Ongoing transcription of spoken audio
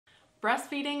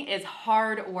Breastfeeding is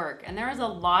hard work, and there is a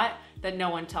lot that no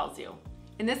one tells you.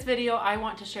 In this video, I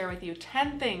want to share with you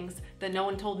 10 things that no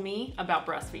one told me about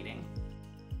breastfeeding.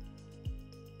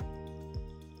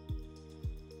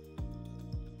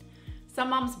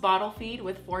 Some moms bottle feed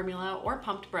with formula or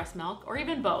pumped breast milk, or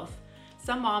even both.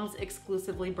 Some moms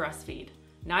exclusively breastfeed.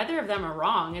 Neither of them are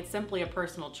wrong, it's simply a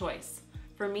personal choice.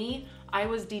 For me, I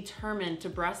was determined to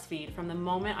breastfeed from the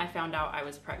moment I found out I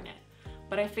was pregnant.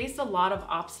 But I faced a lot of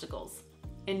obstacles.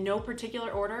 In no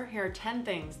particular order, here are 10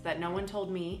 things that no one told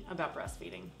me about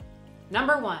breastfeeding.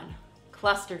 Number 1,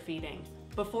 cluster feeding.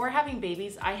 Before having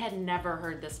babies, I had never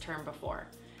heard this term before.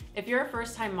 If you're a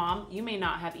first-time mom, you may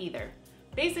not have either.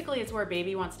 Basically, it's where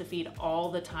baby wants to feed all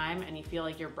the time and you feel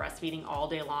like you're breastfeeding all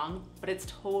day long, but it's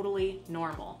totally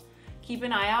normal. Keep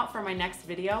an eye out for my next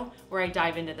video where I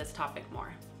dive into this topic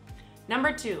more.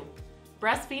 Number 2,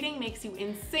 breastfeeding makes you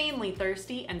insanely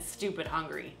thirsty and stupid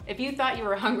hungry. If you thought you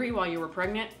were hungry while you were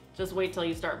pregnant, just wait till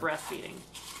you start breastfeeding.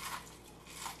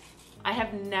 I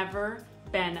have never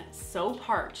been so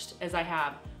parched as I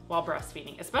have while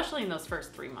breastfeeding, especially in those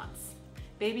first 3 months.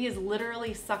 Baby is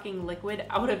literally sucking liquid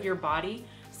out of your body,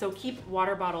 so keep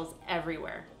water bottles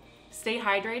everywhere. Stay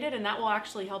hydrated, and that will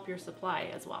actually help your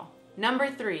supply as well. Number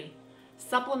 3,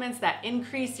 supplements that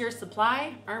increase your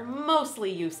supply are mostly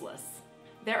useless.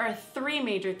 There are 3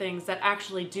 major things that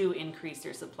actually do increase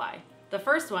your supply. The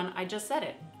first one, I just said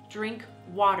it. Drink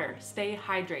water, stay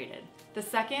hydrated. The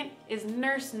second is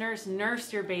nurse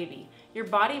your baby. Your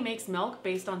body makes milk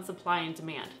based on supply and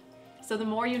demand. So the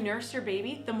more you nurse your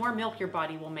baby, the more milk your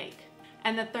body will make.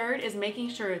 And the third is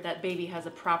making sure that baby has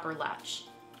a proper latch.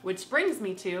 Which brings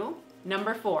me to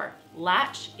number 4,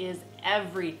 latch is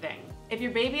everything. If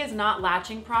your baby is not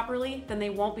latching properly, then they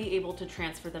won't be able to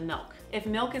transfer the milk. If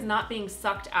milk is not being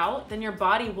sucked out, then your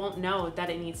body won't know that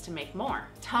it needs to make more.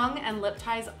 Tongue and lip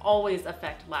ties always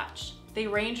affect latch. They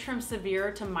range from severe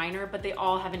to minor, but they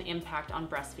all have an impact on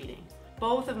breastfeeding.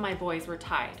 Both of my boys were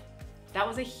tied. That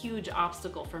was a huge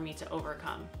obstacle for me to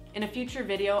overcome. In a future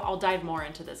video, I'll dive more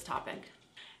into this topic.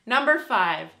 Number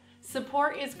 5,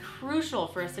 support is crucial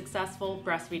for a successful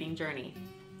breastfeeding journey.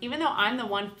 Even though I'm the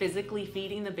one physically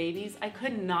feeding the babies, I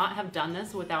could not have done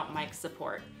this without Mike's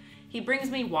support. He brings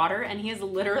me water and he has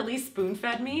literally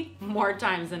spoon-fed me more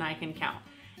times than I can count.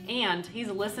 And he's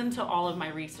listened to all of my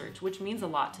research, which means a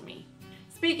lot to me.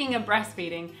 Speaking of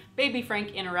breastfeeding, baby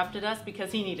Frank interrupted us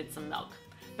because he needed some milk.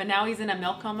 But now he's in a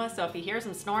milk coma, so if you hear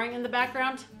some snoring in the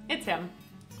background, it's him.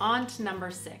 On to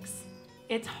number 6.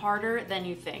 It's harder than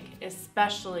you think,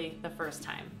 especially the first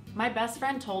time. My best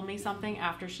friend told me something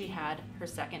after she had her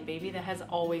second baby that has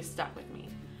always stuck with me.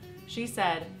 She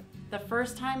said, the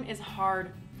first time is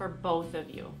hard for both of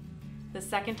you. The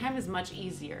second time is much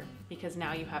easier because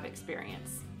now you have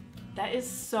experience. That is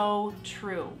so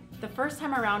true. The first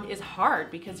time around is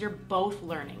hard because you're both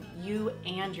learning, you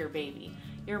and your baby.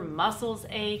 Your muscles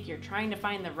ache, you're trying to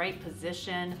find the right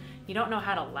position, you don't know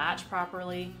how to latch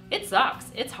properly. It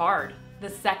sucks, it's hard. The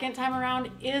second time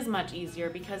around is much easier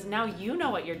because now you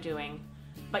know what you're doing,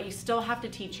 but you still have to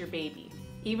teach your baby.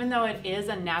 Even though it is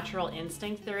a natural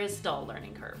instinct, there is still a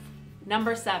learning curve.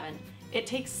 Number 7, it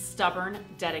takes stubborn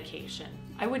dedication.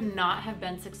 I would not have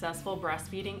been successful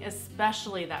breastfeeding,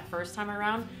 especially that first time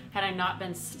around, had I not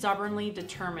been stubbornly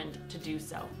determined to do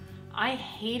so. I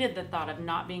hated the thought of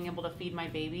not being able to feed my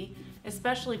baby,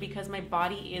 especially because my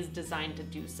body is designed to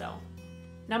do so.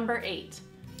 Number 8,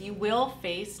 you will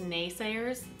face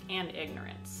naysayers and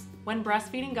ignorance. When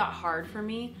breastfeeding got hard for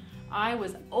me, I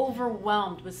was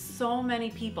overwhelmed with so many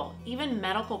people, even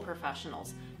medical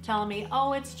professionals, telling me,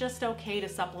 oh, it's just okay to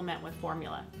supplement with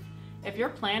formula. If your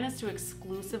plan is to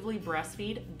exclusively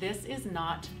breastfeed, this is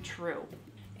not true.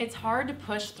 It's hard to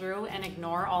push through and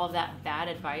ignore all of that bad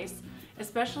advice,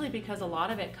 especially because a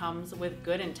lot of it comes with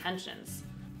good intentions,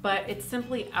 but it's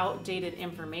simply outdated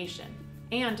information.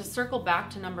 And to circle back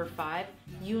to number 5,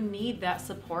 you need that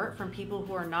support from people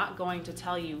who are not going to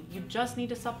tell you, you just need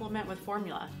to supplement with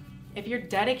formula. If you're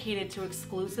dedicated to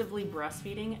exclusively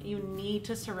breastfeeding, you need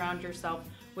to surround yourself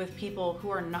with people who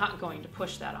are not going to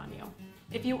push that on you.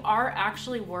 If you are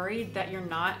actually worried that you're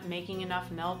not making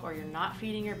enough milk or you're not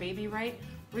feeding your baby right,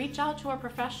 reach out to a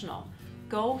professional.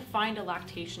 Go find a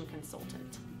lactation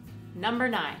consultant. Number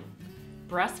 9,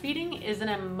 breastfeeding is an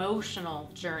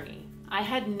emotional journey. I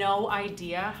had no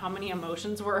idea how many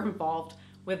emotions were involved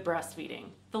with breastfeeding.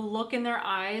 The look in their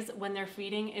eyes when they're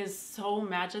feeding is so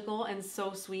magical and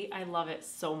so sweet. I love it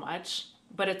so much,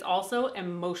 but it's also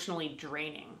emotionally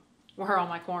draining. Where are all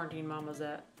my quarantine mamas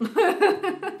at?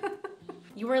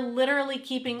 You are literally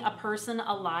keeping a person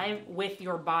alive with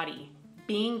your body.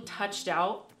 Being touched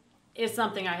out is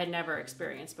something I had never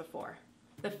experienced before.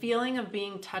 The feeling of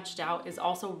being touched out is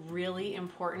also really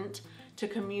important to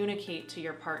communicate to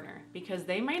your partner because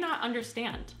they may not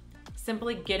understand.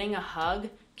 Simply getting a hug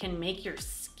can make your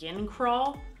skin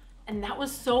crawl, and that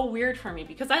was so weird for me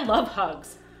because I love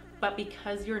hugs. But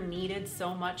because you're needed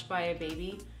so much by a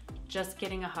baby, just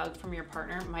getting a hug from your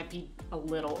partner might be a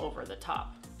little over the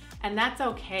top. And that's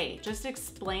okay. Just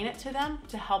explain it to them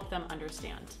to help them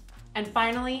understand. And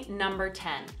finally, number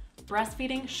 10,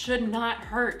 breastfeeding should not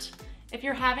hurt. If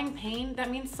you're having pain,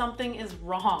 that means something is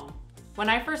wrong. When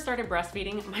I first started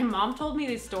breastfeeding, my mom told me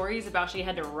these stories about she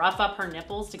had to rough up her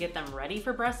nipples to get them ready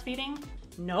for breastfeeding.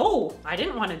 No, I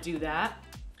didn't want to do that.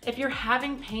 If you're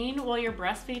having pain while you're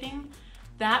breastfeeding,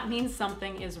 that means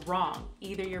something is wrong.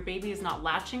 Either your baby is not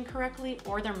latching correctly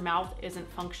or their mouth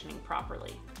isn't functioning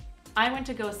properly. I went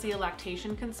to go see a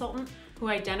lactation consultant who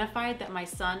identified that my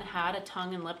son had a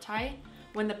tongue and lip tie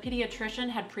when the pediatrician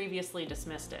had previously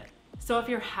dismissed it. So if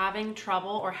you're having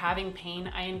trouble or having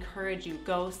pain, I encourage you,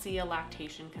 go see a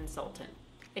lactation consultant.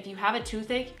 If you have a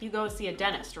toothache, you go see a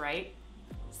dentist, right?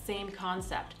 Same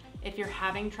concept. If you're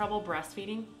having trouble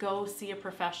breastfeeding, go see a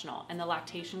professional, and the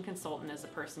lactation consultant is the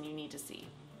person you need to see.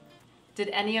 Did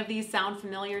any of these sound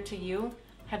familiar to you?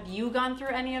 Have you gone through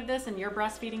any of this in your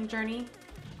breastfeeding journey?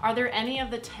 Are there any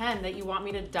of the 10 that you want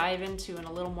me to dive into in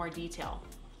a little more detail?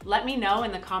 Let me know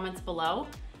in the comments below,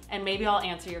 and maybe I'll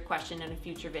answer your question in a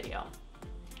future video.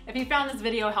 If you found this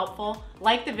video helpful,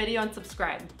 like the video and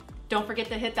subscribe. Don't forget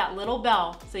to hit that little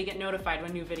bell so you get notified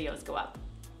when new videos go up.